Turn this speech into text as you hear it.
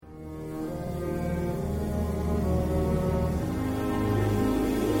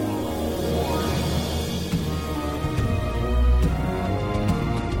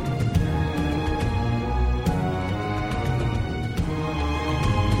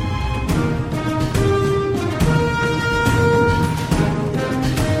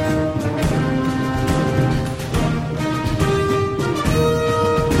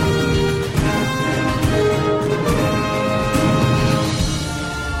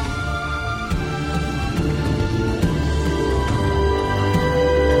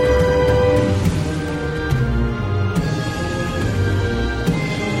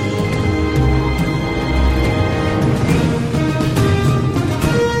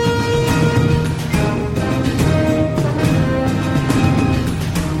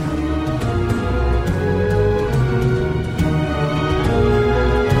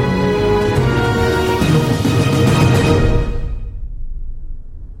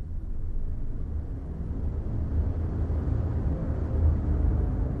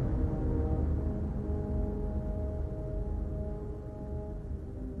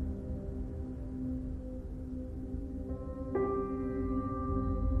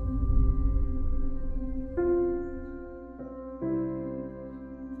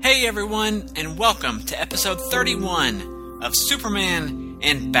Hey everyone, and welcome to episode 31 of Superman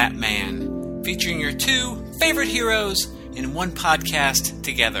and Batman, featuring your two favorite heroes in one podcast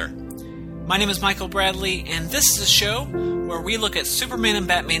together. My name is Michael Bradley, and this is a show where we look at Superman and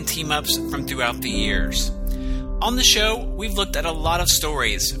Batman team-ups from throughout the years. On the show, we've looked at a lot of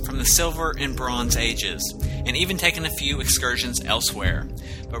stories from the Silver and Bronze Ages, and even taken a few excursions elsewhere.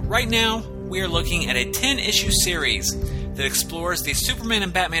 But right now, we are looking at a 10-issue series that explores the Superman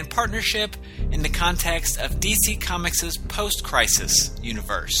and Batman partnership in the context of DC Comics' post-crisis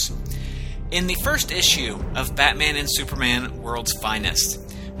universe. In the first issue of Batman and Superman World's Finest,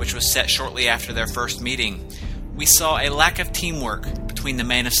 which was set shortly after their first meeting, we saw a lack of teamwork between the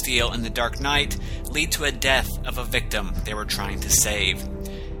Man of Steel and the Dark Knight lead to a death of a victim they were trying to save.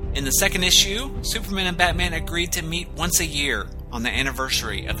 In the second issue, Superman and Batman agreed to meet once a year on the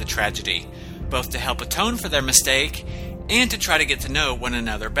anniversary of the tragedy, both to help atone for their mistake and to try to get to know one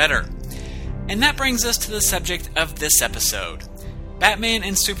another better. And that brings us to the subject of this episode, Batman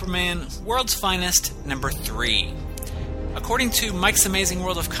and Superman World's Finest number 3. According to Mike's Amazing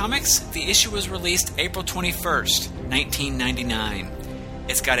World of Comics, the issue was released April 21st, 1999.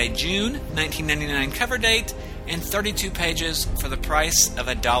 It's got a June 1999 cover date and 32 pages for the price of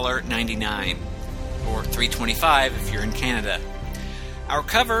 $1.99, or $3.25 if you're in Canada. Our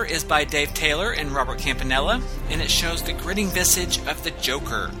cover is by Dave Taylor and Robert Campanella, and it shows the grinning visage of the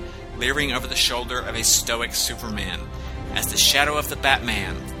Joker leering over the shoulder of a stoic Superman, as the shadow of the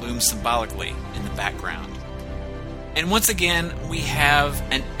Batman looms symbolically in the background. And once again, we have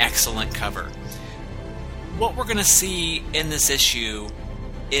an excellent cover. What we're going to see in this issue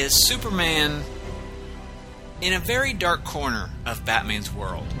is Superman in a very dark corner of Batman's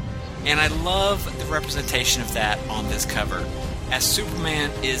world. And I love the representation of that on this cover, as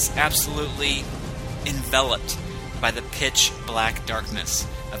Superman is absolutely enveloped by the pitch black darkness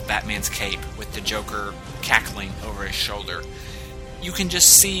of Batman's cape, with the Joker cackling over his shoulder. You can just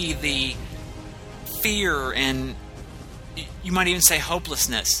see the fear and, you might even say,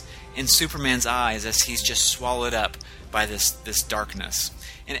 hopelessness in Superman's eyes as he's just swallowed up by this darkness.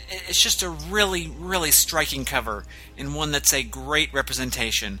 And it's just a really, really striking cover, and one that's a great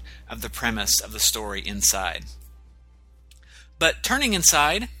representation of the premise of the story inside. But turning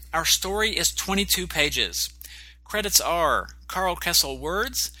inside, our story is 22 pages. Credits are Carl Kessel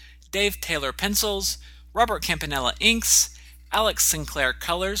words, Dave Taylor pencils, Robert Campanella inks, Alex Sinclair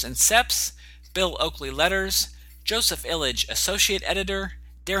colors and seps, Bill Oakley letters, Joseph Illidge associate editor,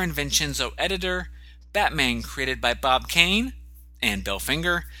 Darren Vincenzo editor, Batman created by Bob Kane and Bill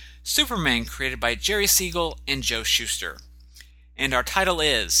Finger, Superman created by Jerry Siegel and Joe Shuster. And our title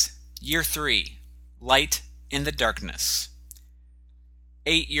is Year 3, Light in the Darkness.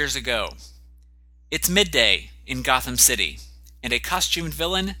 8 years ago. It's midday in Gotham City, and a costumed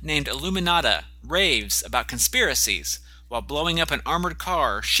villain named Illuminata raves about conspiracies while blowing up an armored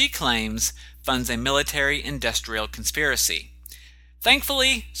car she claims funds a military-industrial conspiracy.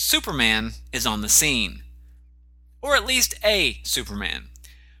 Thankfully, Superman is on the scene. Or at least a Superman.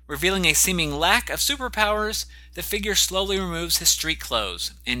 Revealing a seeming lack of superpowers, the figure slowly removes his street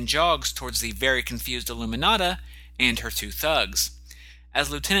clothes and jogs towards the very confused Illuminata and her two thugs. As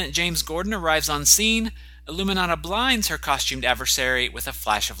Lieutenant James Gordon arrives on scene, Illuminata blinds her costumed adversary with a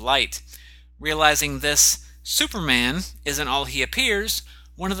flash of light. Realizing this Superman isn't all he appears,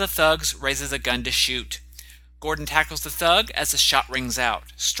 one of the thugs raises a gun to shoot. Gordon tackles the thug as the shot rings out,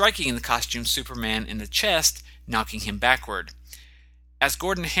 striking the costumed Superman in the chest, knocking him backward. As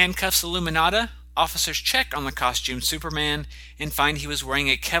Gordon handcuffs Illuminata, officers check on the costumed Superman and find he was wearing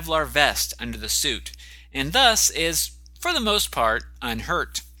a Kevlar vest under the suit, and thus is, for the most part,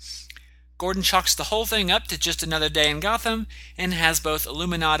 unhurt. Gordon chalks the whole thing up to just another day in Gotham and has both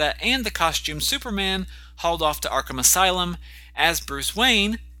Illuminata and the costumed Superman hauled off to Arkham Asylum as Bruce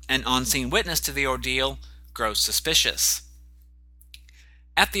Wayne, an on-scene witness to the ordeal, grows suspicious.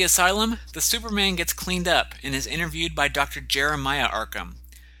 At the asylum, the Superman gets cleaned up and is interviewed by Dr. Jeremiah Arkham.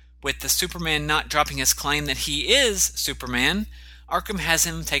 With the Superman not dropping his claim that he is Superman, Arkham has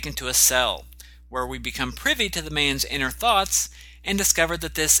him taken to a cell, where we become privy to the man's inner thoughts and discover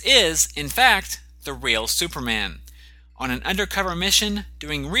that this is, in fact, the real Superman, on an undercover mission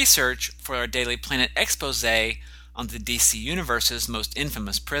doing research for our Daily Planet expose on the DC Universe's most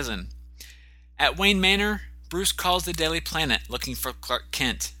infamous prison. At Wayne Manor, Bruce calls the Daily Planet looking for Clark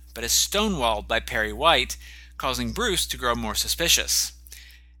Kent, but is stonewalled by Perry White, causing Bruce to grow more suspicious.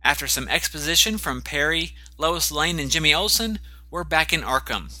 After some exposition from Perry, Lois Lane, and Jimmy Olsen, we're back in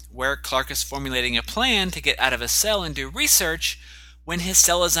Arkham, where Clark is formulating a plan to get out of his cell and do research when his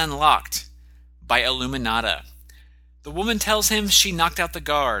cell is unlocked by Illuminata. The woman tells him she knocked out the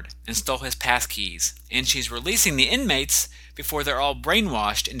guard and stole his passkeys, and she's releasing the inmates before they're all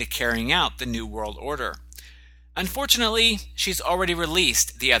brainwashed into carrying out the New World Order. Unfortunately, she's already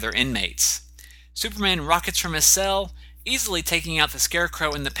released the other inmates. Superman rockets from his cell, easily taking out the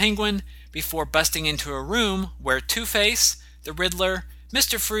Scarecrow and the Penguin before busting into a room where Two-Face, the Riddler,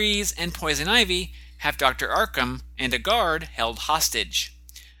 Mr. Freeze, and Poison Ivy have Dr. Arkham and a guard held hostage.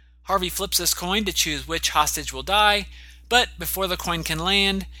 Harvey flips this coin to choose which hostage will die, but before the coin can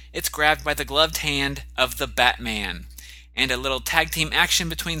land, it's grabbed by the gloved hand of the Batman. And a little tag team action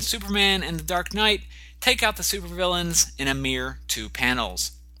between Superman and the Dark Knight take out the supervillains in a mere 2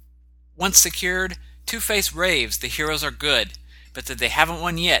 panels. Once secured, Two-Face raves the heroes are good, but that they haven't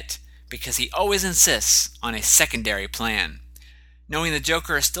won yet, because he always insists on a secondary plan. Knowing the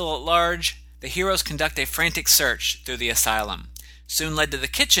Joker is still at large, the heroes conduct a frantic search through the asylum, soon led to the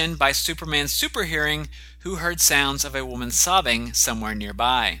kitchen by Superman's superhearing, who heard sounds of a woman sobbing somewhere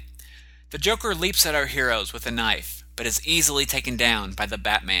nearby. The Joker leaps at our heroes with a knife, but is easily taken down by the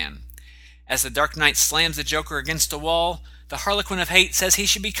Batman. As the Dark Knight slams the Joker against a wall, the Harlequin of Hate says he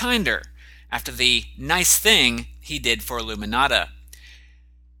should be kinder, after the nice thing he did for Illuminata.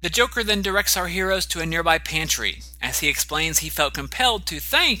 The Joker then directs our heroes to a nearby pantry, as he explains he felt compelled to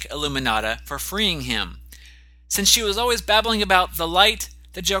thank Illuminata for freeing him. Since she was always babbling about the light,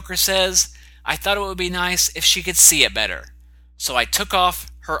 the Joker says, I thought it would be nice if she could see it better, so I took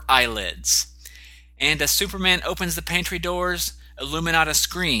off her eyelids. And as Superman opens the pantry doors, Illuminata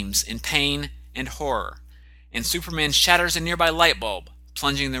screams in pain and horror, and Superman shatters a nearby light bulb,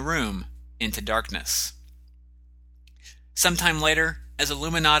 plunging the room into darkness. Sometime later, as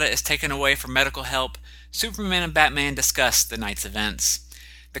Illuminata is taken away for medical help, Superman and Batman discuss the night's events.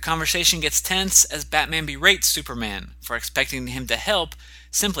 The conversation gets tense as Batman berates Superman for expecting him to help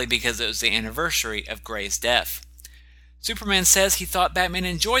simply because it was the anniversary of Gray's death. Superman says he thought Batman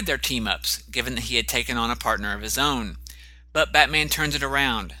enjoyed their team-ups, given that he had taken on a partner of his own. But Batman turns it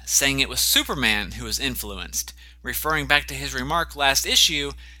around, saying it was Superman who was influenced, referring back to his remark last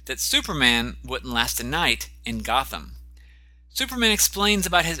issue that Superman wouldn't last a night in Gotham. Superman explains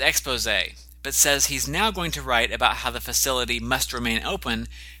about his exposé, but says he's now going to write about how the facility must remain open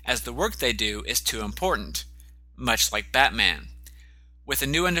as the work they do is too important, much like Batman. With a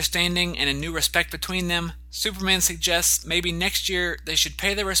new understanding and a new respect between them, Superman suggests maybe next year they should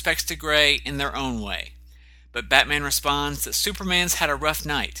pay their respects to Gray in their own way. But Batman responds that Superman's had a rough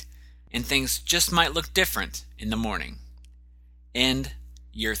night, and things just might look different in the morning. End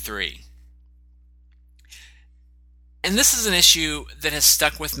Year 3. And this is an issue that has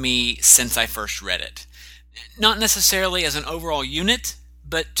stuck with me since I first read it. Not necessarily as an overall unit,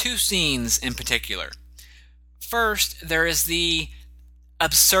 but 2 scenes in particular. First, there is the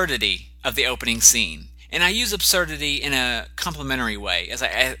absurdity of the opening scene. And I use absurdity in a complimentary way, as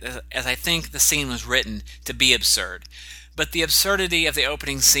I think the scene was written to be absurd. But the absurdity of the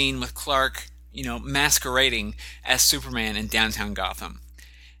opening scene with Clark, masquerading as Superman in downtown Gotham.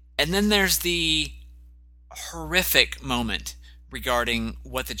 And then there's the horrific moment regarding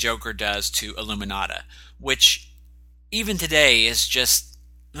what the Joker does to Illuminata, which even today is just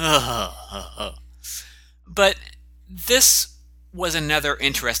But this was another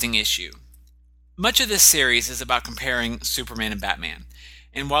interesting issue. Much of this series is about comparing Superman and Batman,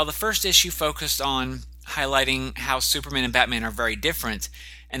 and while the first issue focused on highlighting how Superman and Batman are very different,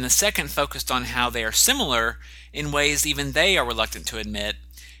 and the second focused on how they are similar in ways even they are reluctant to admit,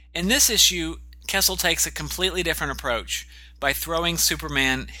 in this issue Kessel takes a completely different approach by throwing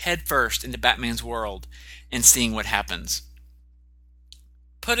Superman headfirst into Batman's world and seeing what happens.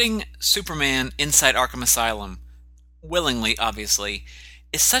 Putting Superman inside Arkham Asylum, willingly obviously,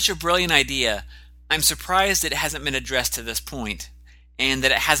 is such a brilliant idea. I'm surprised it hasn't been addressed to this point, and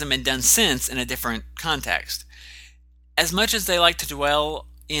that it hasn't been done since in a different context. As much as they like to dwell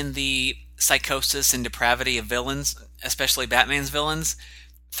in the psychosis and depravity of villains, especially Batman's villains,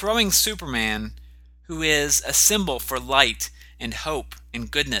 throwing Superman, who is a symbol for light and hope and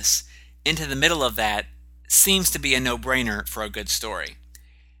goodness, into the middle of that seems to be a no-brainer for a good story.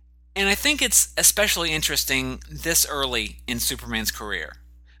 And I think it's especially interesting this early in Superman's career.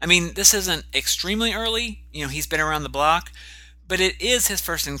 I mean, this isn't extremely early, he's been around the block, but it is his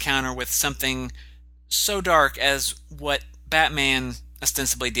first encounter with something so dark as what Batman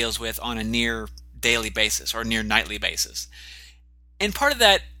ostensibly deals with on a near daily basis or near nightly basis. And part of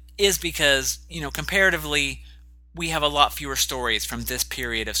that is because, comparatively, we have a lot fewer stories from this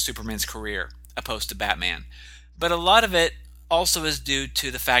period of Superman's career opposed to Batman. But a lot of it also is due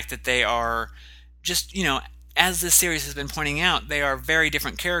to the fact that they are just, as this series has been pointing out, they are very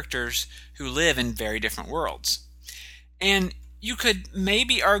different characters who live in very different worlds. And you could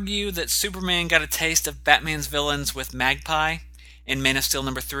maybe argue that Superman got a taste of Batman's villains with Magpie in Man of Steel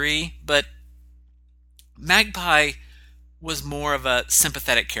 #3, but Magpie was more of a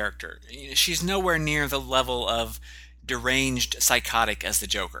sympathetic character. She's nowhere near the level of deranged psychotic as the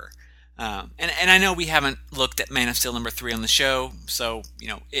Joker. And I know we haven't looked at Man of Steel #3 on the show, so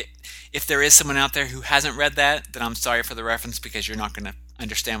if there is someone out there who hasn't read that, then I'm sorry for the reference because you're not going to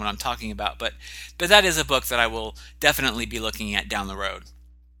understand what I'm talking about. But that is a book that I will definitely be looking at down the road.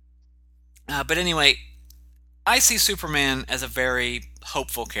 But anyway, I see Superman as a very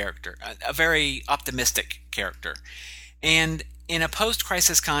hopeful character, a very optimistic character. And in a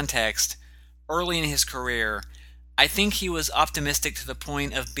post-crisis context, early in his career, I think he was optimistic to the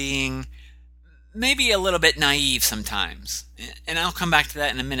point of being maybe a little bit naive sometimes. And I'll come back to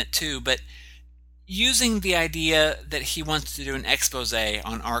that in a minute too, but using the idea that he wants to do an expose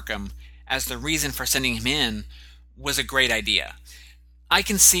on Arkham as the reason for sending him in was a great idea. I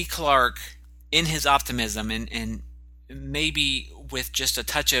can see Clark in his optimism and maybe with just a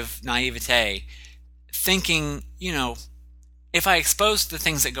touch of naivete thinking, if I expose the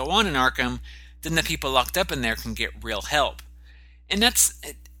things that go on in Arkham, then the people locked up in there can get real help. And that's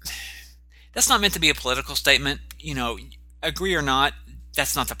not meant to be a political statement. Agree or not,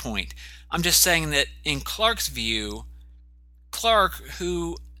 that's not the point. I'm just saying that in Clark's view, Clark,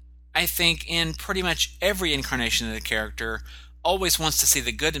 who I think in pretty much every incarnation of the character always wants to see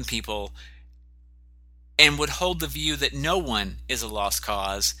the good in people and would hold the view that no one is a lost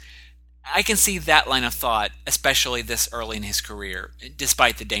cause, I can see that line of thought, especially this early in his career,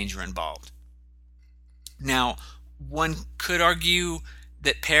 despite the danger involved. Now, one could argue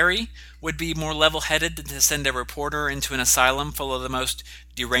that Perry would be more level-headed than to send a reporter into an asylum full of the most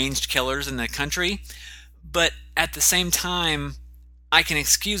deranged killers in the country, but at the same time, I can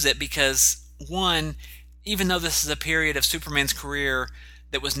excuse it because, one, even though this is a period of Superman's career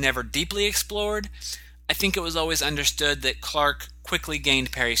that was never deeply explored, I think it was always understood that Clark quickly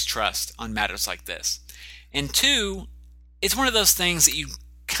gained Perry's trust on matters like this. And two, it's one of those things that you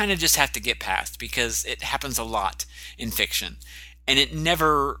kind of just have to get past because it happens a lot in fiction. And it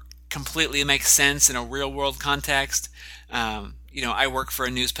never completely makes sense in a real-world context. I work for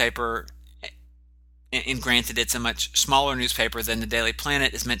a newspaper, and granted it's a much smaller newspaper than the Daily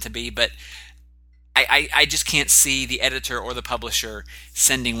Planet is meant to be, but I just can't see the editor or the publisher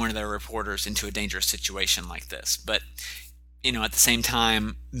sending one of their reporters into a dangerous situation like this. But, at the same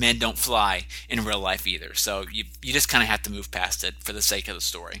time, men don't fly in real life either. So you just kind of have to move past it for the sake of the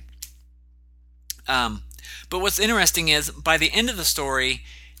story. But what's interesting is, by the end of the story,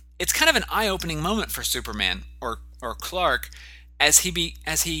 it's kind of an eye-opening moment for Superman, or Clark, as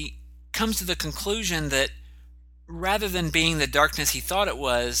he comes to the conclusion that rather than being the darkness he thought it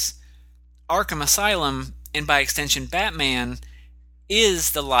was, Arkham Asylum, and by extension Batman,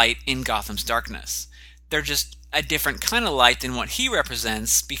 is the light in Gotham's darkness. They're just a different kind of light than what he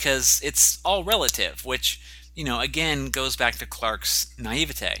represents because it's all relative, which, again goes back to Clark's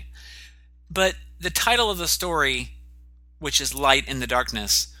naivete. But the title of the story, which is Light in the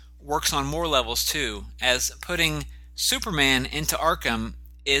Darkness, works on more levels too, as putting Superman into Arkham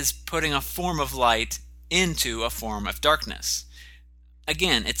is putting a form of light into a form of darkness.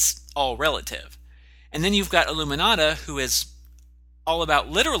 Again, it's all relative. And then you've got Illuminata, who is all about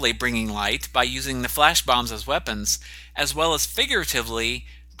literally bringing light by using the flash bombs as weapons, as well as figuratively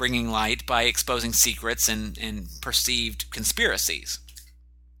bringing light by exposing secrets and perceived conspiracies.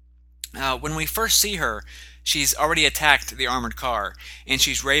 When we first see her, she's already attacked the armored car, and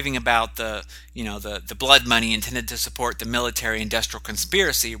she's raving about the blood money intended to support the military-industrial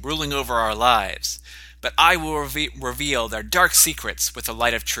conspiracy ruling over our lives. But I will reveal their dark secrets with the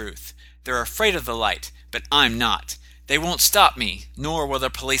light of truth. They're afraid of the light, but I'm not. They won't stop me, nor will the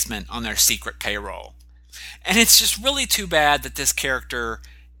policemen on their secret payroll. And it's just really too bad that this character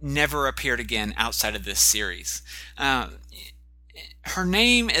never appeared again outside of this series. Her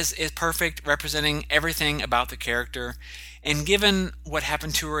name is perfect, representing everything about the character, and given what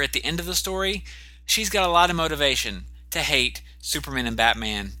happened to her at the end of the story, she's got a lot of motivation to hate Superman and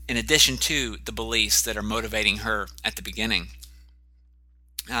Batman, in addition to the beliefs that are motivating her at the beginning.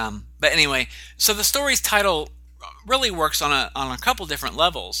 But anyway, so the story's title really works on a couple different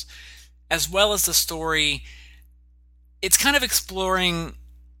levels, as well as the story. It's kind of exploring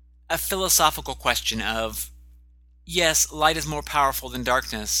a philosophical question of, yes, light is more powerful than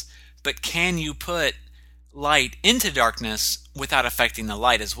darkness, but can you put light into darkness without affecting the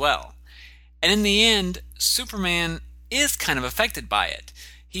light as well? And in the end, Superman is kind of affected by it.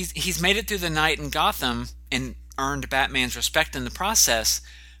 He's made it through the night in Gotham and earned Batman's respect in the process,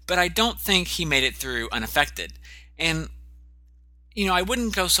 but I don't think he made it through unaffected. And, I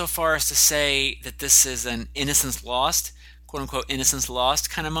wouldn't go so far as to say that this is an innocence lost, quote-unquote innocence lost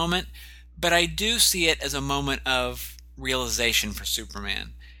kind of moment, but I do see it as a moment of realization for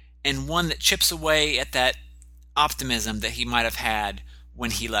Superman, and one that chips away at that optimism that he might have had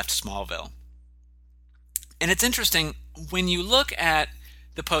when he left Smallville. And it's interesting, when you look at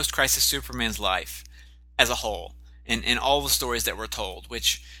the post-crisis Superman's life as a whole, and all the stories that were told,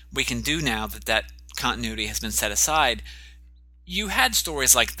 which we can do now that continuity has been set aside, you had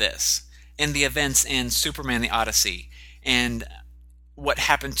stories like this, and the events in Superman the Odyssey, and what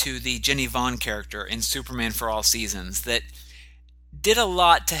happened to the Jenny Vaughn character in Superman for All Seasons, that did a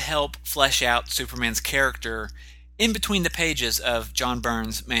lot to help flesh out Superman's character in between the pages of John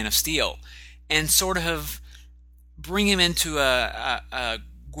Byrne's Man of Steel, and sort of bring him into a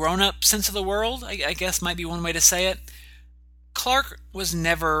grown-up sense of the world, I guess might be one way to say it. Clark was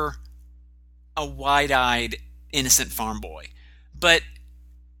never a wide-eyed, innocent farm boy. But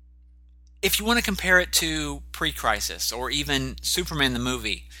if you want to compare it to pre-crisis, or even Superman the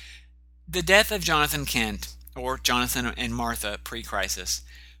movie, the death of Jonathan Kent, or Jonathan and Martha pre-crisis,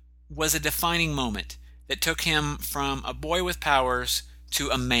 was a defining moment that took him from a boy with powers to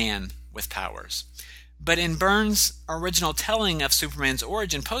a man with powers. But in Byrne's original telling of Superman's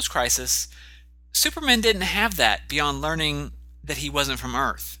origin post-crisis, Superman didn't have that beyond learning that he wasn't from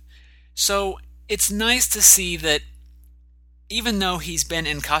Earth. So it's nice to see that even though he's been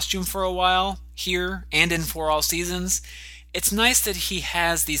in costume for a while, here and in For All Seasons, it's nice that he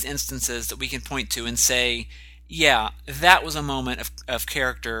has these instances that we can point to and say, yeah, that was a moment of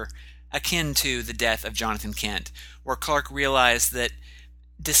character akin to the death of Jonathan Kent, where Clark realized that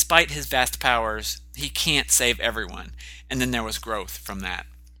despite his vast powers, he can't save everyone. And then there was growth from that.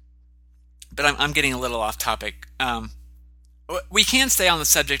 But I'm getting a little off topic. We can stay on the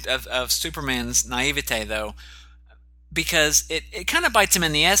subject of Superman's naivete, though, because it kind of bites him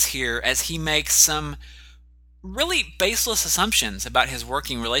in the ass here as he makes some really baseless assumptions about his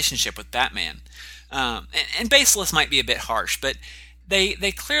working relationship with Batman. And baseless might be a bit harsh, but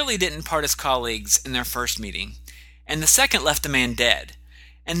they clearly didn't part as colleagues in their first meeting, and the second left a man dead.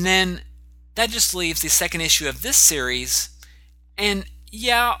 And then that just leaves the second issue of this series, and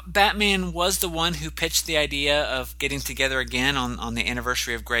yeah, Batman was the one who pitched the idea of getting together again on the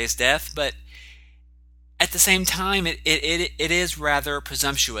anniversary of Gray's death, but at the same time, it is rather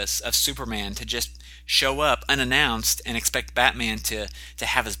presumptuous of Superman to just show up unannounced and expect Batman to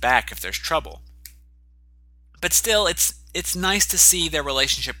have his back if there's trouble. But still, it's nice to see their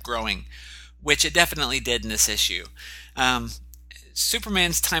relationship growing, which it definitely did in this issue.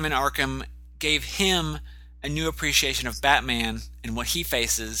 Superman's time in Arkham gave him a new appreciation of Batman and what he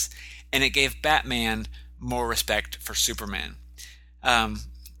faces, and it gave Batman more respect for Superman.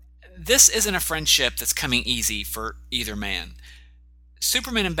 This isn't a friendship that's coming easy for either man.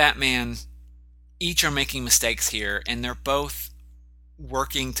 Superman and Batman each are making mistakes here, and they're both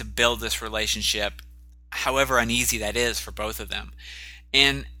working to build this relationship, however uneasy that is for both of them.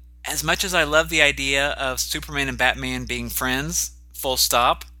 And as much as I love the idea of Superman and Batman being friends, full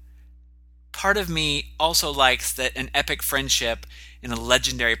stop, part of me also likes that an epic friendship and a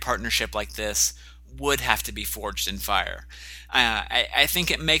legendary partnership like this would have to be forged in fire. I think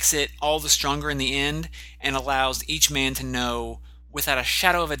it makes it all the stronger in the end and allows each man to know without a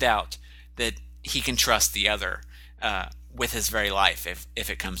shadow of a doubt that he can trust the other with his very life if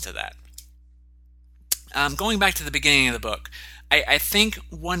it comes to that. Going back to the beginning of the book, I think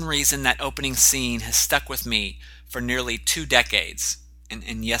one reason that opening scene has stuck with me for nearly 2 decades,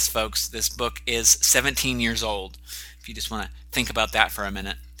 and yes folks, this book is 17 years old, if you just want to think about that for a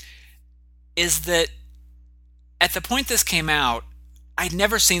minute, is that at the point this came out, I'd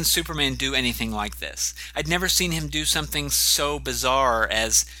never seen Superman do anything like this. I'd never seen him do something so bizarre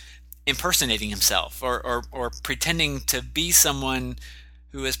as impersonating himself or pretending to be someone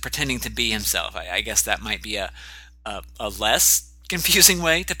who is pretending to be himself. I guess that might be a less confusing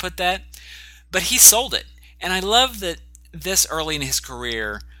way to put that. But he sold it. And I love that this early in his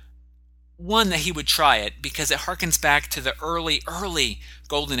career, one, that he would try it because it harkens back to the early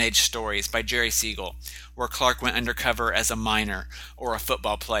Golden Age stories by Jerry Siegel, where Clark went undercover as a miner or a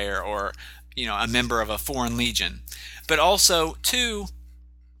football player or, a member of a foreign legion. But also, two,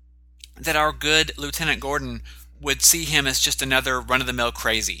 that our good Lieutenant Gordon would see him as just another run-of-the-mill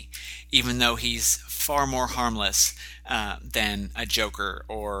crazy, even though he's far more harmless than a Joker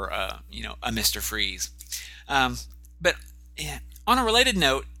or, a Mr. Freeze. But on a related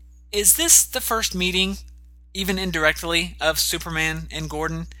note, is this the first meeting, even indirectly, of Superman and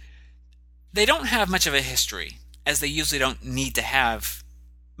Gordon? They don't have much of a history, as they usually don't need to have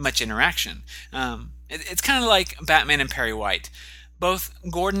much interaction. And It's kind of like Batman and Perry White. Both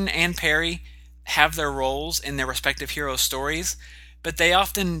Gordon and Perry have their roles in their respective heroes' stories, but they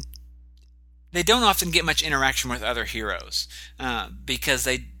don't often get much interaction with other heroes because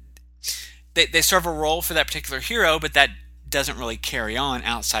they serve a role for that particular hero, but that doesn't really carry on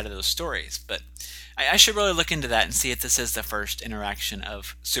outside of those stories. But I should really look into that and see if this is the first interaction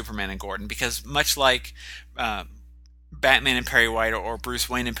of Superman and Gordon, because much like Batman and Perry White or Bruce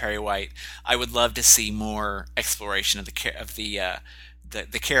Wayne and Perry White, I would love to see more exploration of the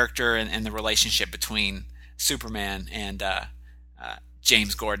character and the relationship between Superman and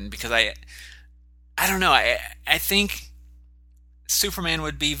James Gordon, because I don't know, I think Superman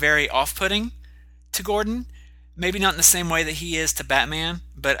would be very off-putting to Gordon. Maybe not in the same way that he is to Batman,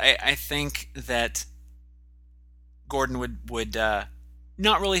 but I think that Gordon would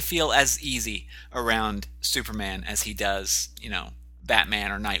not really feel as easy around Superman as he does,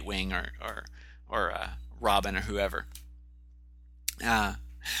 Batman or Nightwing or Robin or whoever.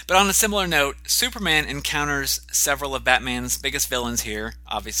 But on a similar note, Superman encounters several of Batman's biggest villains here,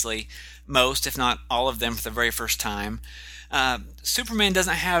 obviously, most, if not all of them, for the very first time. Superman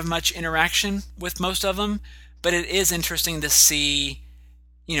doesn't have much interaction with most of them, but it is interesting to see,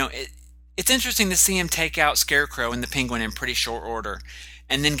 it's interesting to see him take out Scarecrow and the Penguin in pretty short order,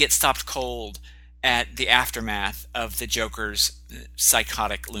 and then get stopped cold at the aftermath of the Joker's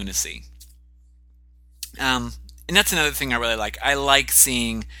psychotic lunacy. And that's another thing I really like. I like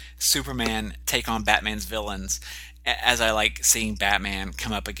seeing Superman take on Batman's villains, as I like seeing Batman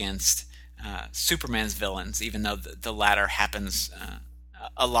come up against Superman's villains, even though the latter happens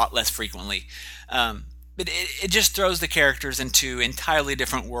a lot less frequently. But it just throws the characters into entirely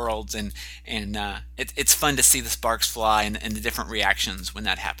different worlds, and it's fun to see the sparks fly and the different reactions when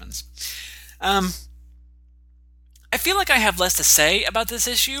that happens. I feel like I have less to say about this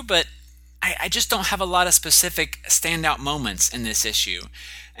issue, but I just don't have a lot of specific standout moments in this issue.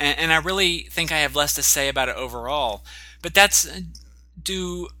 And I really think I have less to say about it overall. But that's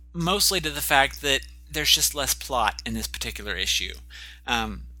due mostly to the fact that there's just less plot in this particular issue.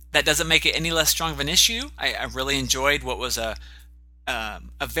 That doesn't make it any less strong of an issue. I really enjoyed what was a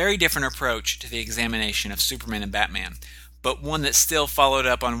very different approach to the examination of Superman and Batman, but one that still followed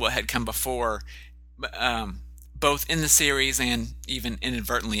up on what had come before, both in the series and even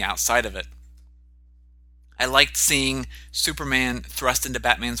inadvertently outside of it. I liked seeing Superman thrust into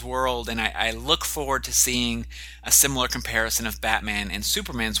Batman's world, and I look forward to seeing a similar comparison of Batman and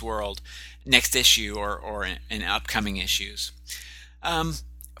Superman's world next issue or in upcoming issues.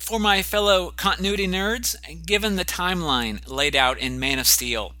 For my fellow continuity nerds, given the timeline laid out in Man of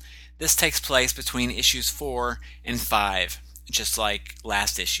Steel, this takes place between issues 4 and 5, just like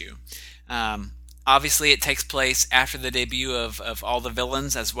last issue. Obviously, it takes place after the debut of all the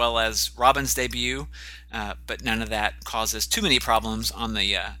villains, as well as Robin's debut, but none of that causes too many problems on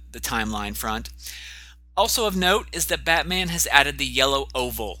the timeline front. Also of note is that Batman has added the yellow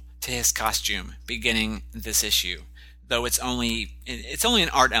oval to his costume beginning this issue, though it's only an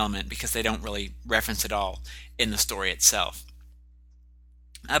art element because they don't really reference it all in the story itself.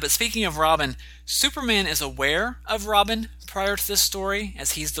 But speaking of Robin, Superman is aware of Robin prior to this story,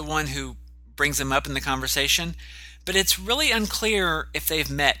 as he's the one who brings him up in the conversation, but it's really unclear if they've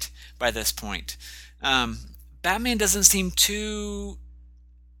met by this point. Batman doesn't seem to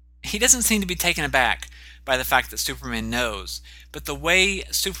be taken aback by the fact that Superman knows, but the way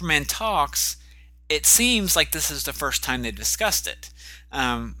Superman talks, it seems like this is the first time they've discussed it.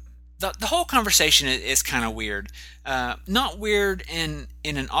 The whole conversation is kind of weird. Not weird in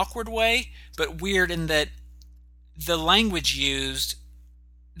an awkward way, but weird in that the language used,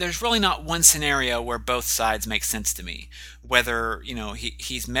 there's really not one scenario where both sides make sense to me. Whether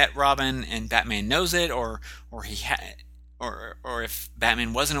he's met Robin and Batman knows it, or if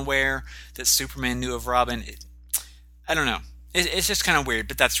Batman wasn't aware that Superman knew of Robin. I don't know. It's just kind of weird,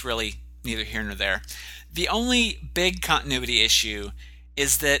 but that's really neither here nor there. The only big continuity issue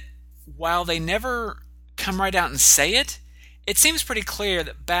is that while they never come right out and say it, it seems pretty clear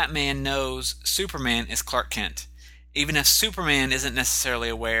that Batman knows Superman is Clark Kent, even if Superman isn't necessarily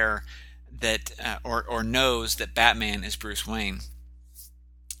aware that or knows that Batman is Bruce Wayne.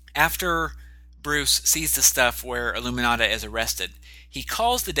 After Bruce sees the stuff where Illuminata is arrested, he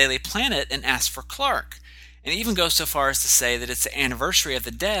calls the Daily Planet and asks for Clark, and even goes so far as to say that it's the anniversary of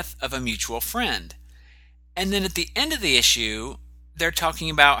the death of a mutual friend. And then at the end of the issue, they're talking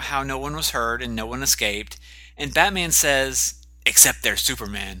about how no one was hurt and no one escaped, and Batman says, "Except there's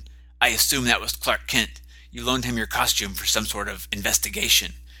Superman. I assume that was Clark Kent. You loaned him your costume for some sort of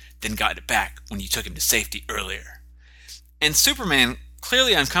investigation, then got it back when you took him to safety earlier." And Superman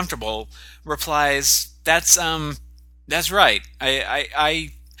clearly uncomfortable, replies, "That's right.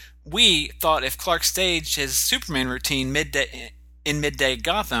 We thought if Clark staged his Superman routine midday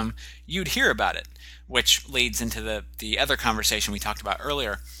Gotham, you'd hear about it," which leads into the other conversation we talked about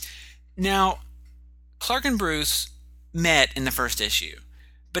earlier. Now, Clark and Bruce met in the first issue,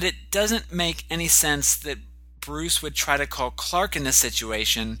 but it doesn't make any sense that Bruce would try to call Clark in this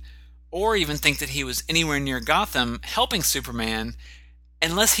situation, or even think that he was anywhere near Gotham helping Superman,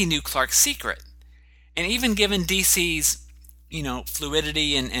 unless he knew Clark's secret. And even given DC's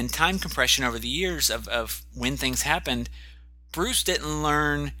fluidity and time compression over the years of when things happened, Bruce didn't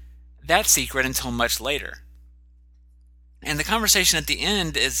learn that secret until much later. And the conversation at the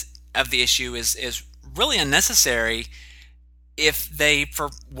end of the issue is really unnecessary if they, for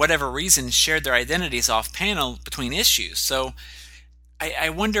whatever reason, shared their identities off panel between issues. So I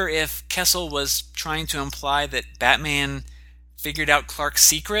wonder if Kessel was trying to imply that Batman figured out Clark's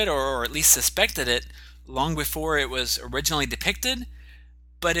secret, or at least suspected it, long before it was originally depicted.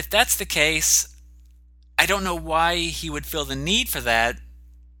 But if that's the case, I don't know why he would feel the need for that,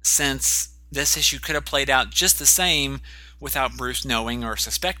 since this issue could have played out just the same without Bruce knowing or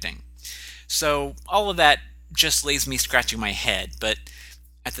suspecting. So all of that just leaves me scratching my head. But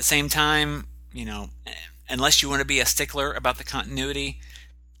at the same time, unless you want to be a stickler about the continuity,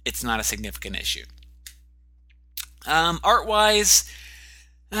 it's not a significant issue. Art-wise,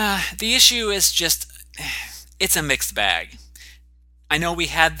 the issue is it's a mixed bag. I know we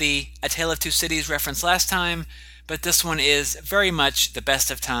had the A Tale of Two Cities reference last time, but this one is very much the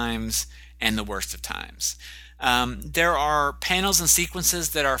best of times and the worst of times. There are panels and sequences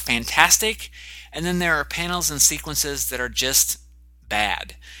that are fantastic, and then there are panels and sequences that are just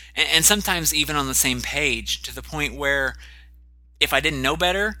bad. And sometimes even on the same page, to the point where if I didn't know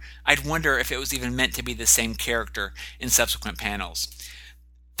better, I'd wonder if it was even meant to be the same character in subsequent panels.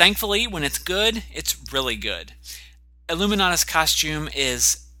 Thankfully, when it's good, it's really good. Illuminata's costume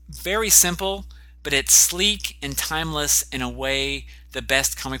is very simple, but it's sleek and timeless in a way the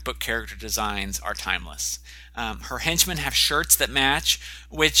best comic book character designs are timeless. Her henchmen have shirts that match,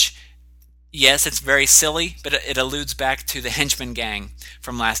 which, yes, it's very silly, but it alludes back to the Henchman Gang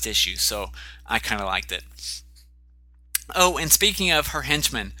from last issue, so I kind of liked it. Oh, and speaking of her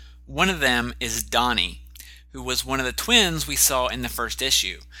henchmen, one of them is Donnie, who was one of the twins we saw in the first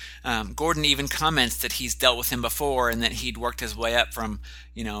issue. Gordon even comments that he's dealt with him before and that he'd worked his way up from,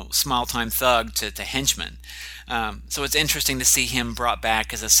 small-time thug to henchman. So it's interesting to see him brought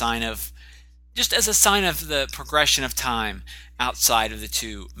back as a sign of the progression of time outside of the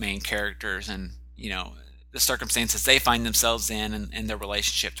two main characters and, the circumstances they find themselves in and their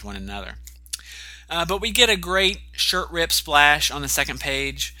relationship to one another. But we get a great shirt rip splash on the second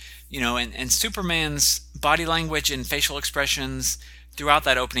page, and Superman's body language and facial expressions throughout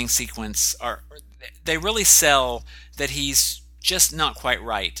that opening sequence they really sell that he's just not quite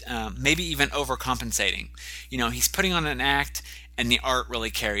right, maybe even overcompensating. He's putting on an act, and the art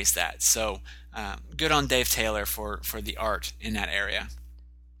really carries that. So good on Dave Taylor for the art in that area.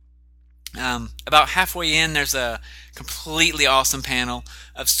 About halfway in, there's a completely awesome panel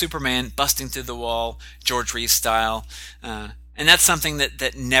of Superman busting through the wall, George Reeves style, and that's something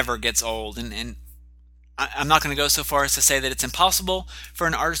that never gets old. And I'm not going to go so far as to say that it's impossible for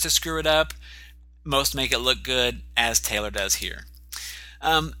an artist to screw it up. Most make it look good, as Taylor does here.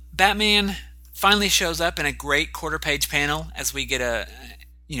 Batman finally shows up in a great quarter-page panel as we get a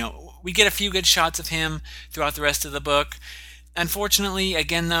few good shots of him throughout the rest of the book. Unfortunately,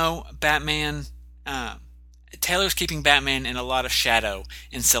 again though, Taylor's keeping Batman in a lot of shadow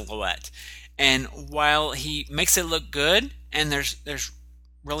in silhouette. And while he makes it look good, and there's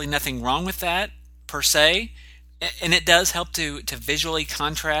really nothing wrong with that per se, and it does help to visually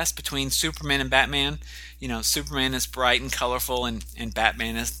contrast between Superman and Batman. Superman is bright and colorful, and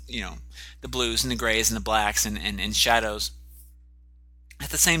Batman is, the blues and the grays and the blacks and shadows. At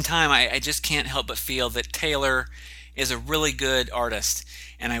the same time, I just can't help but feel that Taylor is a really good artist,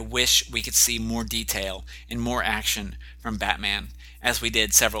 and I wish we could see more detail and more action from Batman, as we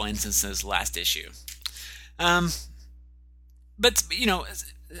did several instances last issue. But,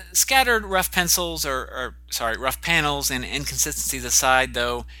 scattered rough panels and inconsistencies aside,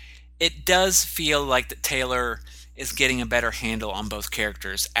 though, it does feel like that Taylor is getting a better handle on both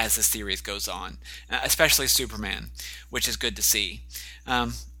characters as the series goes on, especially Superman, which is good to see.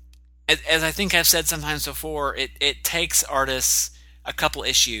 As I think I've said sometimes before, it takes artists a couple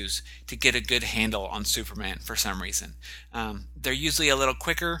issues to get a good handle on Superman for some reason. They're usually a little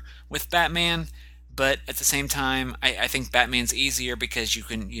quicker with Batman, but at the same time, I think Batman's easier because you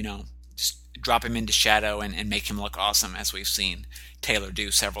can, just drop him into shadow and make him look awesome, as we've seen Taylor do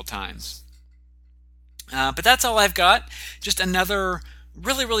several times. But that's all I've got. Just another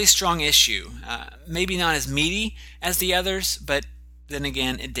really, really strong issue. Maybe not as meaty as the others, but then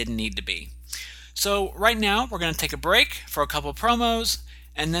again, it didn't need to be. So right now, we're going to take a break for a couple promos,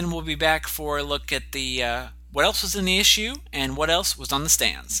 and then we'll be back for a look at the what else was in the issue and what else was on the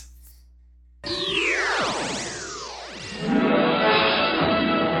stands.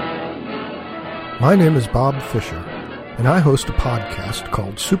 My name is Bob Fisher, and I host a podcast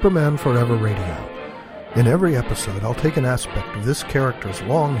called Superman Forever Radio. In every episode, I'll take an aspect of this character's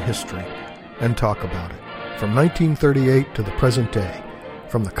long history and talk about it, from 1938 to the present day.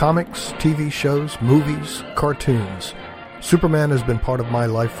 From the comics, TV shows, movies, cartoons, Superman has been part of my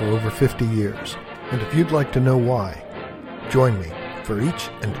life for over 50 years, and if you'd like to know why, join me for each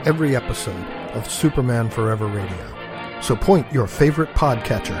and every episode of Superman Forever Radio. So point your favorite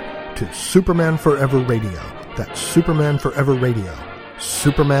podcatcher to Superman Forever Radio. That's Superman Forever Radio.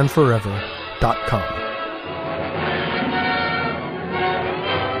 SupermanForever.com.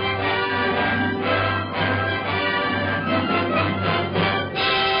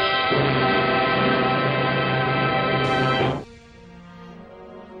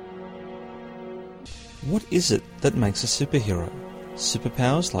 What is it that makes a superhero?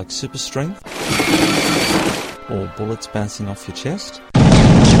 Superpowers like super strength? Or bullets bouncing off your chest?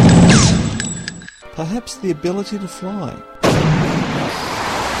 Perhaps the ability to fly?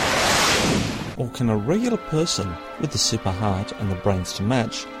 Or can a regular person with the super heart and the brains to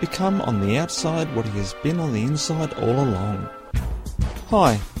match become on the outside what he has been on the inside all along?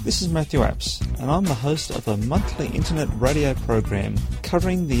 Hi, this is Matthew Apps, and I'm the host of a monthly internet radio program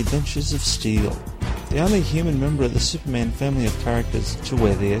covering the adventures of Steel, the only human member of the Superman family of characters to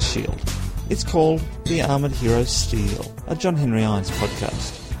wear the S-Shield. It's called The Armoured Hero Steel, a John Henry Irons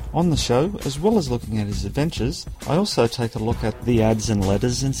podcast. On the show, as well as looking at his adventures, I also take a look at the ads and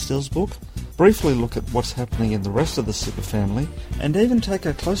letters in Steel's book, briefly look at what's happening in the rest of the Super family, and even take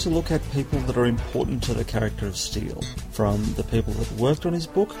a closer look at people that are important to the character of Steel, from the people that worked on his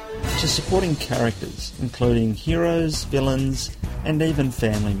book to supporting characters, including heroes, villains, and even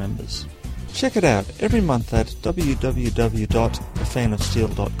family members. Check it out every month at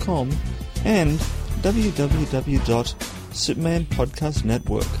www.thefanofsteel.com and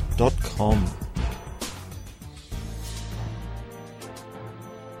www.supermanpodcastnetwork.com.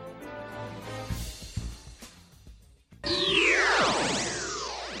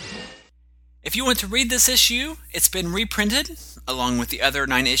 If you want to read this issue, it's been reprinted, along with the other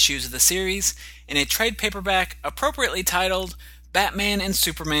 9 issues of the series, in a trade paperback appropriately titled Batman and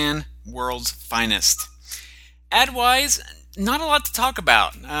Superman, World's Finest. Ad-wise, not a lot to talk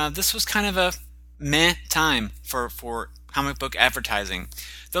about. This was kind of a meh time for comic book advertising,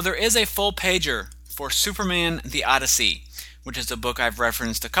 though there is a full pager for Superman the Odyssey, which is a book I've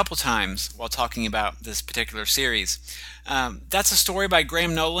referenced a couple times while talking about this particular series. That's a story by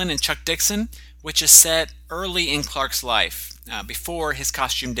Graham Nolan and Chuck Dixon, which is set early in Clark's life, before his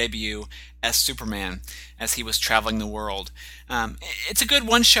costume debut as Superman, as he was traveling the world. It's a good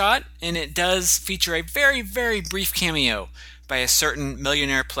one-shot, and it does feature a very, very brief cameo by a certain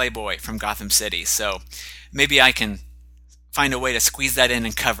millionaire playboy from Gotham City, so maybe I can find a way to squeeze that in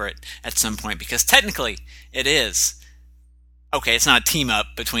and cover it at some point, because technically it is. Okay, it's not a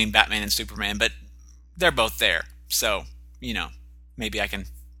team-up between Batman and Superman, but they're both there, so, maybe I can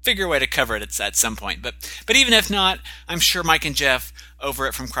figure a way to cover it at some point. But even if not, I'm sure Mike and Jeff over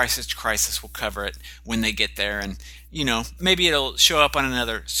at From Crisis to Crisis will cover it when they get there, and, maybe it'll show up on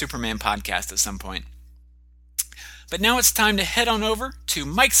another Superman podcast at some point. But now it's time to head on over to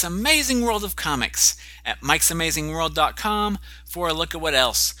Mike's Amazing World of Comics at Mike'sAmazingWorld.com for a look at what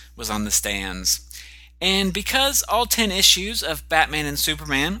else was on the stands. And because all 10 issues of Batman and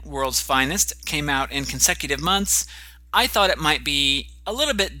Superman, World's Finest, came out in consecutive months, I thought it might be a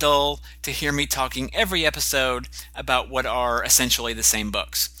little bit dull to hear me talking every episode about what are essentially the same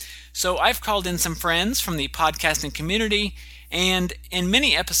books. So I've called in some friends from the podcasting community, and in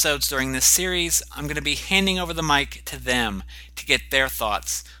many episodes during this series, I'm going to be handing over the mic to them to get their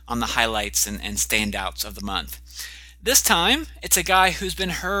thoughts on the highlights and standouts of the month. This time, it's a guy who's been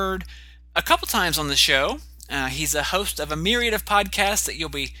heard a couple times on the show. He's a host of a myriad of podcasts that you'll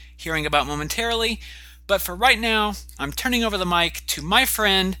be hearing about momentarily. But for right now, I'm turning over the mic to my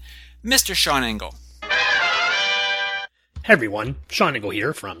friend, Mr. Sean Engel. Hey everyone, Sean Engel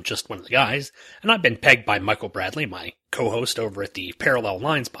here from Just One of the Guys, and I've been pegged by Michael Bradley, my co-host over at the Parallel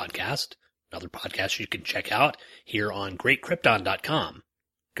Lines podcast, another podcast you can check out here on GreatKrypton.com.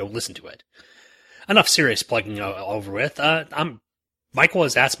 Go listen to it. Enough serious plugging over with. I'm Michael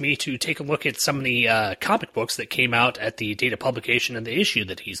has asked me to take a look at some of the comic books that came out at the date of publication of the issue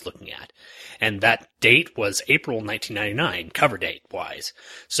that he's looking at. And that date was April 1999, cover date-wise.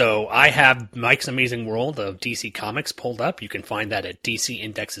 So I have Mike's Amazing World of DC Comics pulled up. You can find that at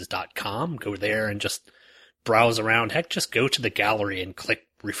dcindexes.com. Go there and just browse around. Heck, just go to the gallery and click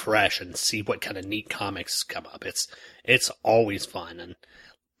refresh and see what kind of neat comics come up. It's always fun, and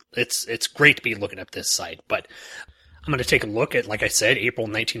it's great to be looking at this site. But I'm going to take a look at, like I said, April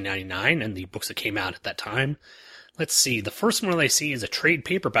 1999 and the books that came out at that time. Let's see. The first one I see is a trade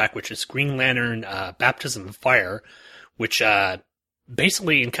paperback, which is Green Lantern Baptism of Fire, which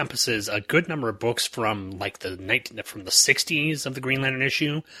basically encompasses a good number of books from like the 60s of the Green Lantern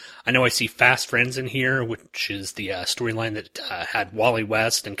issue. I know I see Fast Friends in here, which is the storyline that had Wally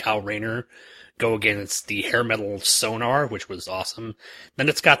West and Kyle Rayner go against the hair metal Sonar, which was awesome. Then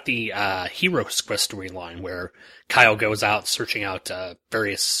it's got the Heroes Quest storyline where Kyle goes out searching out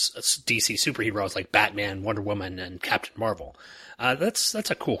various DC superheroes like Batman, Wonder Woman, and Captain Marvel. That's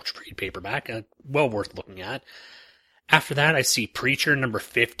a cool trade paperback, well worth looking at. After that, I see Preacher number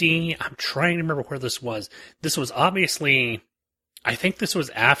 50. I'm trying to remember where this was. This was obviously, I think this was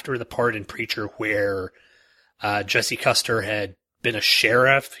after the part in Preacher where Jesse Custer had been a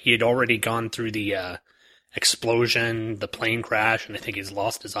sheriff. He had already gone through the explosion, the plane crash, and I think he's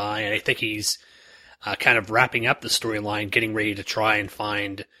lost his eye. And I think he's kind of wrapping up the storyline, getting ready to try and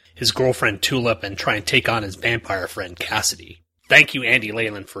find his girlfriend Tulip and try and take on his vampire friend Cassidy. Thank you, Andy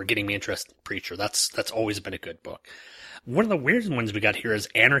Leyland, for getting me interested in Preacher. That's always been a good book. One of the weird ones we got here is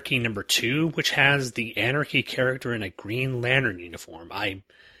Anarchy number 2, which has the Anarchy character in a Green Lantern uniform. I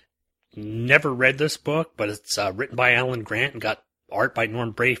never read this book, but it's written by Alan Grant and got art by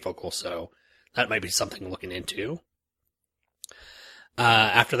Norm Brayfogle, so that might be something looking into.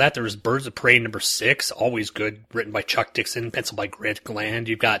 After that, there was Birds of Prey number 6, always good, written by Chuck Dixon, penciled by Grant Gland.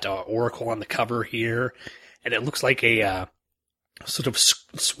 You've got Oracle on the cover here, and it looks like a sort of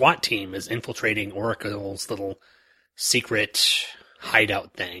SWAT team is infiltrating Oracle's little secret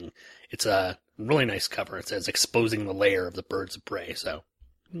hideout thing. It's a really nice cover. It says exposing the lair of the Birds of Prey, so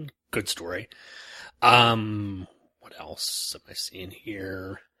good story. What else am I seeing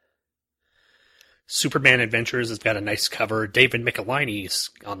here? Superman Adventures has got a nice cover. David Michelinie's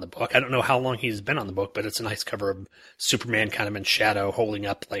on the book. I don't know how long he's been on the book, but it's a nice cover of Superman kind of in shadow, holding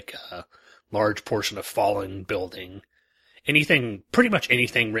up like a large portion of fallen building. Pretty much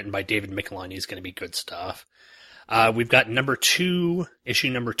anything written by David Michelinie is going to be good stuff. We've got issue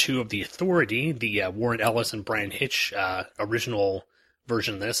number 2 of The Authority, the Warren Ellis and Brian Hitch original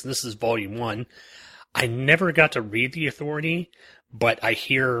version of this. This is volume 1. I never got to read The Authority, but I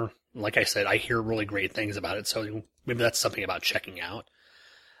hear, like I said, I hear really great things about it, so maybe that's something about checking out.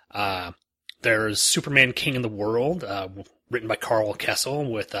 There's Superman King of the World, written by Carl Kessel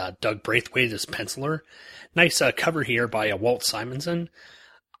with Doug Braithwaite as penciler. Nice cover here by Walt Simonson.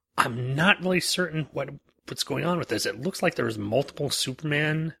 I'm not really certain what's going on with this. It looks like there's multiple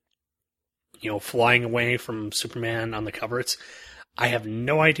Superman, flying away from Superman on the cover. I have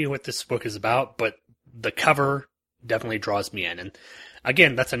no idea what this book is about, but the cover definitely draws me in. And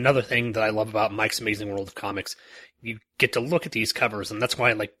again, that's another thing that I love about Mike's Amazing World of Comics. You get to look at these covers, and that's why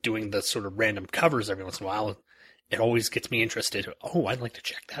I like doing the sort of random covers every once in a while. It always gets me interested. Oh, I'd like to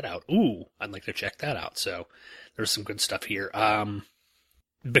check that out. Ooh, I'd like to check that out. So there's some good stuff here.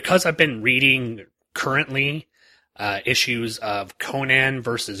 Because I've been reading currently issues of Conan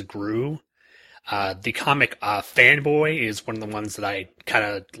versus Gru, the comic Fanboy is one of the ones that I kind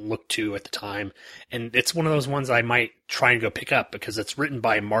of looked to at the time, and it's one of those ones I might try and go pick up because it's written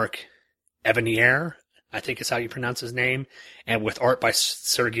by Mark Evanier, I think is how you pronounce his name, and with art by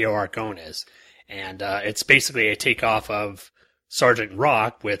Sergio Aragonés. And it's basically a takeoff of Sergeant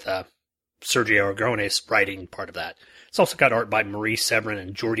Rock with Sergio Aragonés writing part of that. It's also got art by Marie Severin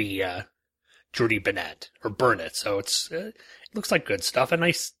and Jordi Burnett. So it looks like good stuff. A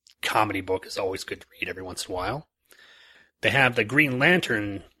nice comedy book is always good to read every once in a while. They have the Green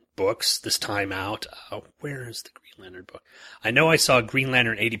Lantern books this time out. Where is the Green Lantern book? I know I saw Green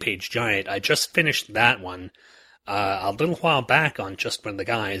Lantern 80-Page Giant. I just finished that one a little while back on Just One of the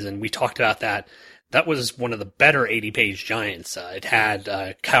Guys, and we talked about that. That was one of the better 80-Page Giants. It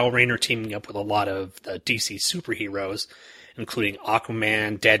had Kyle Rayner teaming up with a lot of the DC superheroes, including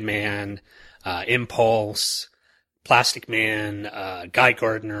Aquaman, Deadman, Impulse, Plastic Man, Guy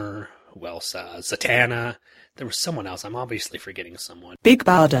Gardner, who else? Zatanna. There was someone else. I'm obviously forgetting someone. Big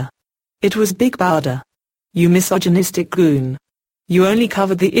Bowder. It was Big Bowder. You misogynistic goon. You only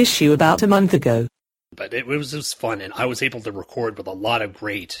covered the issue about a month ago. But it was fun, and I was able to record with a lot of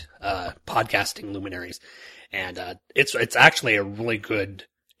great podcasting luminaries. And it's actually a really good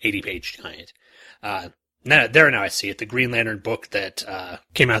 80-page giant. Now I see it. The Green Lantern book that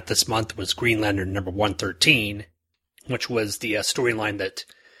came out this month was Green Lantern number 113, which was the storyline that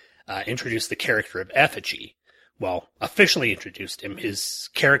introduced the character of Effigy. Well, officially introduced him. His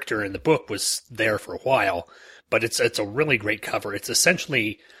character in the book was there for a while, but it's a really great cover. It's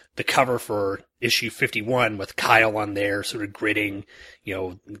essentially the cover for issue 51 with Kyle on there, sort of gritting.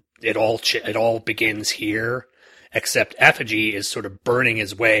 It all begins here, except Effigy is sort of burning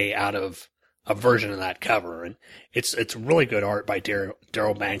his way out of a version of that cover, and it's really good art by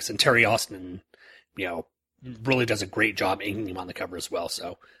Darryl Banks, and Terry Austin, really does a great job inking him on the cover as well.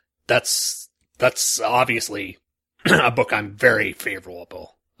 So that's obviously a book I'm very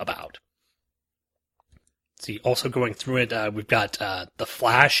favorable about. See, also going through it, we've got The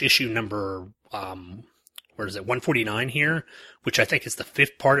Flash issue number 149 here, which I think is the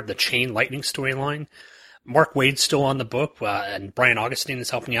 5th part of the Chain Lightning storyline. Mark Waid's still on the book, and Brian Augustine is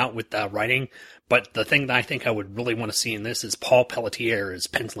helping out with writing. But the thing that I think I would really want to see in this is Paul Pelletier is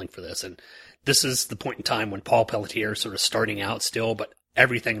penciling for this. And this is the point in time when Paul Pelletier is sort of starting out still, but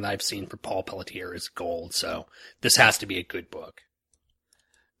everything that I've seen for Paul Pelletier is gold. So this has to be a good book.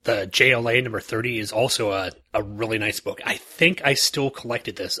 The JLA number 30 is also a really nice book. I think I still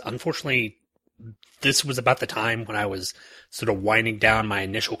collected this. Unfortunately, this was about the time when I was sort of winding down my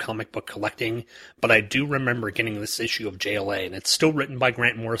initial comic book collecting, but I do remember getting this issue of JLA, and it's still written by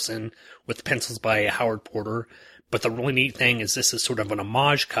Grant Morrison with pencils by Howard Porter. But the really neat thing is this is sort of an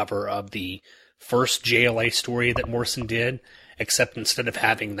homage cover of the first JLA story that Morrison did, except instead of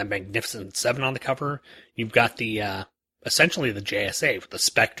having the Magnificent Seven on the cover, you've got the essentially the JSA with the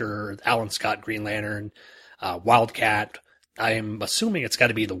Spectre, Alan Scott Green Lantern, Wildcat. I am assuming it's got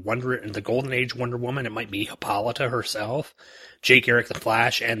to be the Golden Age Wonder Woman. It might be Hippolyta herself, Jay Garrick the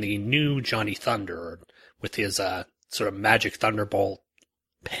Flash, and the new Johnny Thunder with his sort of magic thunderbolt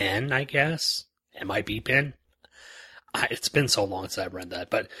pen, I guess. MIB pen. It's been so long since I've read that,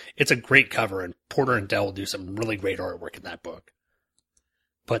 but it's a great cover, and Porter and Dell do some really great artwork in that book.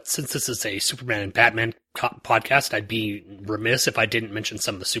 But since this is a Superman and Batman podcast, I'd be remiss if I didn't mention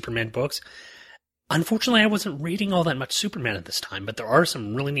some of the Superman books. Unfortunately, I wasn't reading all that much Superman at this time, but there are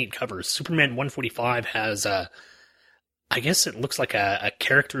some really neat covers. Superman 145 has, I guess it looks like a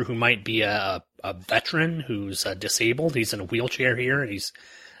character who might be a veteran who's disabled. He's in a wheelchair here, and he's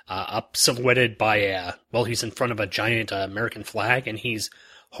up silhouetted by he's in front of a giant American flag, and he's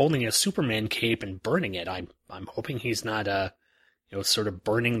holding a Superman cape and burning it. I'm hoping he's not sort of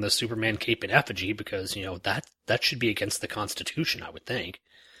burning the Superman cape in effigy, because that should be against the Constitution, I would think.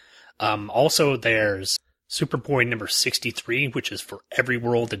 Also, there's Superboy number 63, which is For Every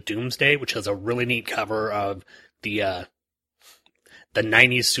World of Doomsday, which has a really neat cover of the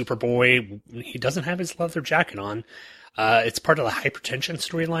 90s Superboy. He doesn't have his leather jacket on. It's part of the Hypertension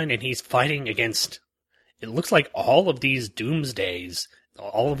storyline, and he's fighting against, it looks like all of these Doomsdays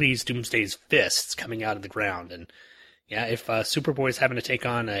fists coming out of the ground. And yeah, if Superboy's having to take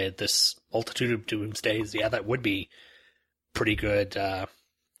on this multitude of Doomsdays, yeah, that would be pretty good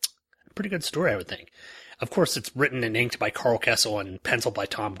story, I would think. Of course, it's written and inked by Carl Kessel and penciled by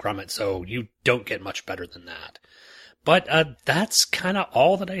Tom Grummett, so you don't get much better than that. But that's kind of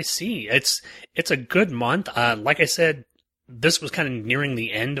all that I see. It's a good month. Like I said, this was kind of nearing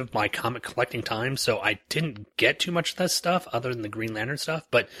the end of my comic collecting time, so I didn't get too much of that stuff other than the Green Lantern stuff,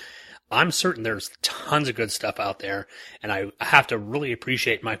 but I'm certain there's tons of good stuff out there, and I have to really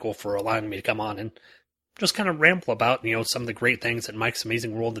appreciate Michael for allowing me to come on and just kind of ramble about, some of the great things in Mike's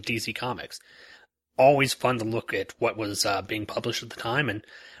Amazing World of DC Comics. Always fun to look at what was being published at the time, and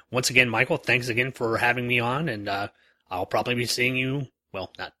once again, Michael, thanks again for having me on, and I'll probably be seeing you,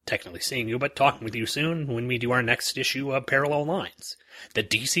 well, not technically seeing you, but talking with you soon when we do our next issue of Parallel Lines, the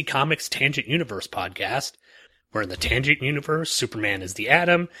DC Comics Tangent Universe podcast, where in the Tangent Universe, Superman is the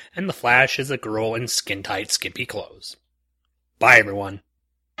Atom, and the Flash is a girl in skin-tight, skimpy clothes. Bye, everyone.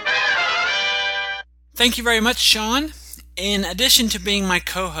 Thank you very much, Sean. In addition to being my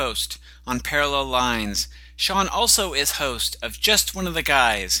co-host on Parallel Lines, Sean also is host of Just One of the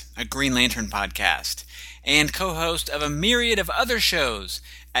Guys, a Green Lantern podcast, and co-host of a myriad of other shows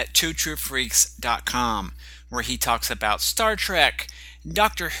at twotruefreaks.com, where he talks about Star Trek,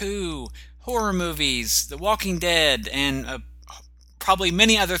 Doctor Who, horror movies, The Walking Dead, and probably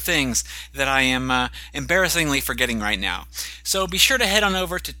many other things that I am embarrassingly forgetting right now. So be sure to head on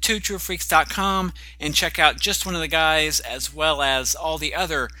over to twotruefreaks.com and check out Just One of the Guys, as well as all the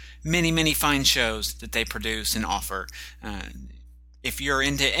other many, many fine shows that they produce and offer. If you're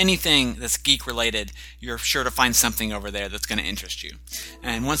into anything that's geek-related, you're sure to find something over there that's going to interest you.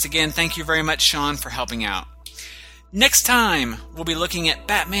 And once again, thank you very much, Sean, for helping out. Next time, we'll be looking at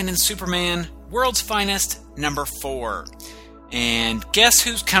Batman and Superman, World's Finest, number 4. And guess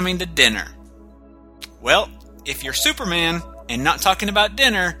who's coming to dinner? Well, if you're Superman and not talking about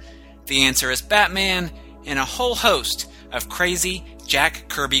dinner, the answer is Batman and a whole host of crazy Jack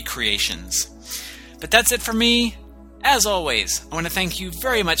Kirby creations. But that's it for me. As always, I want to thank you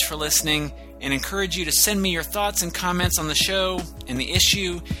very much for listening and encourage you to send me your thoughts and comments on the show and the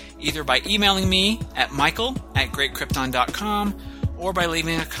issue either by emailing me at michael@greatkrypton.com or by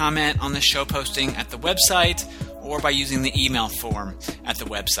leaving a comment on the show posting at the website or by using the email form at the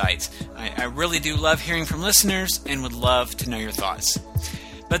website. I really do love hearing from listeners and would love to know your thoughts.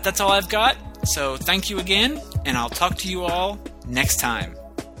 But that's all I've got, so thank you again, and I'll talk to you all next time.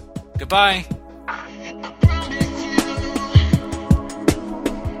 Goodbye.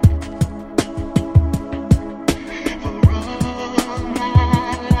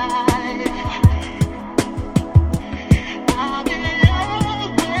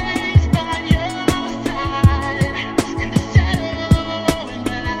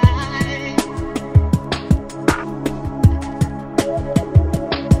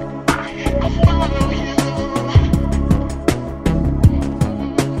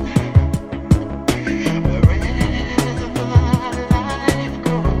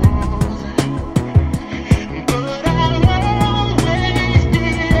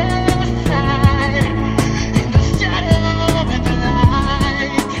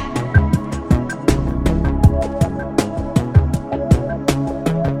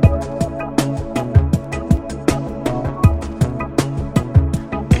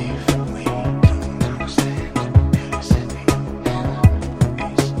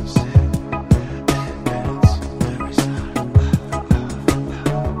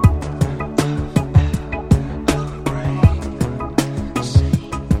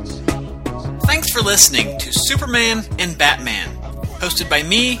 Thanks for listening to Superman and Batman, hosted by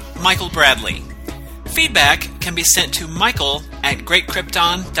me, Michael Bradley. Feedback can be sent to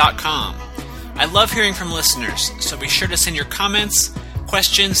michael@greatkrypton.com. I love hearing from listeners, so be sure to send your comments,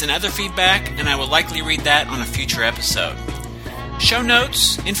 questions, and other feedback, and I will likely read that on a future episode. Show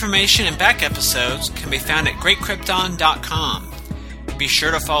notes, information, and back episodes can be found at greatkrypton.com. Be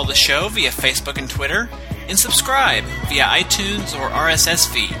sure to follow the show via Facebook and Twitter, and subscribe via iTunes or RSS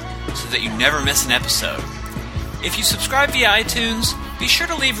feed so that you never miss an episode. If you subscribe via iTunes, be sure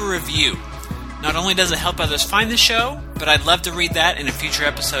to leave a review. Not only does it help others find the show, but I'd love to read that in a future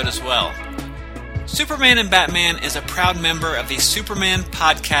episode as well. Superman and Batman is a proud member of the Superman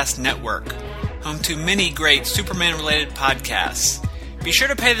Podcast Network, home to many great Superman-related podcasts. Be sure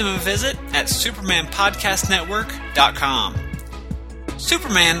to pay them a visit at supermanpodcastnetwork.com.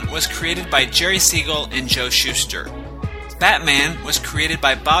 Superman was created by Jerry Siegel and Joe Shuster. Batman was created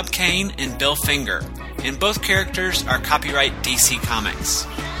by Bob Kane and Bill Finger, and both characters are copyright DC Comics.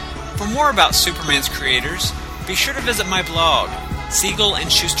 For more about Superman's creators, be sure to visit my blog, Siegel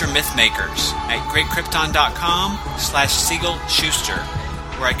and Shuster Mythmakers, at greatkrypton.com/Siegel Shuster,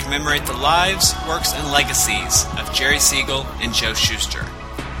 where I commemorate the lives, works, and legacies of Jerry Siegel and Joe Shuster.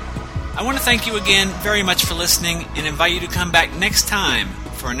 I want to thank you again very much for listening and invite you to come back next time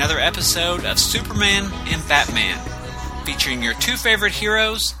for another episode of Superman and Batman, featuring your two favorite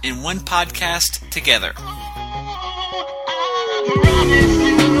heroes in one podcast together.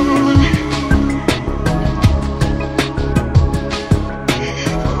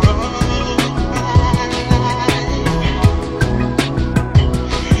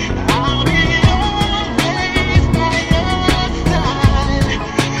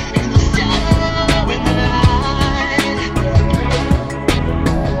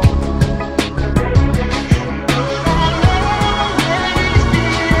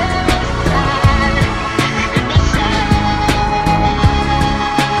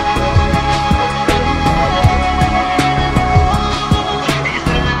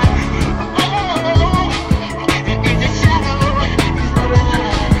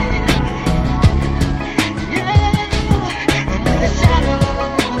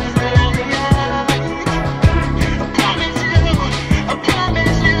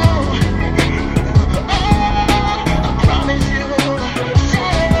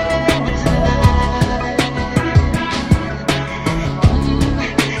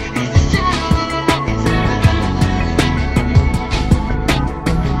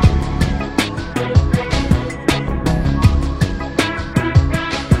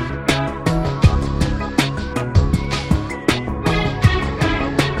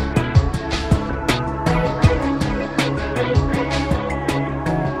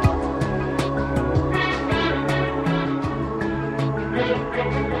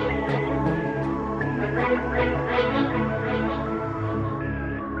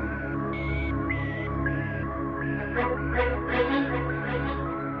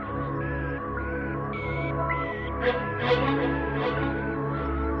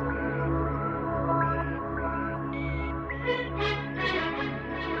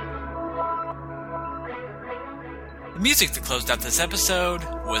 music that closed out this episode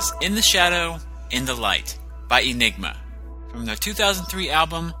was In the Shadow, In the Light by Enigma from their 2003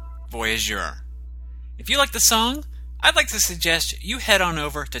 album Voyageur. If you like the song, I'd like to suggest you head on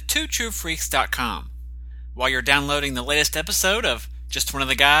over to twotruefreaks.com. While you're downloading the latest episode of Just One of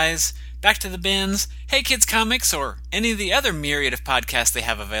the Guys, Back to the Bins, Hey Kids Comics, or any of the other myriad of podcasts they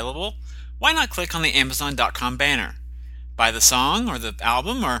have available, why not click on the Amazon.com banner? Buy the song or the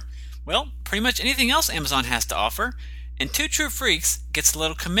album or, well, pretty much anything else Amazon has to offer, and Two True Freaks gets a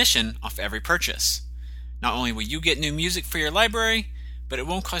little commission off every purchase. Not only will you get new music for your library, but it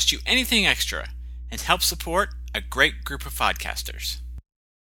won't cost you anything extra and help support a great group of podcasters.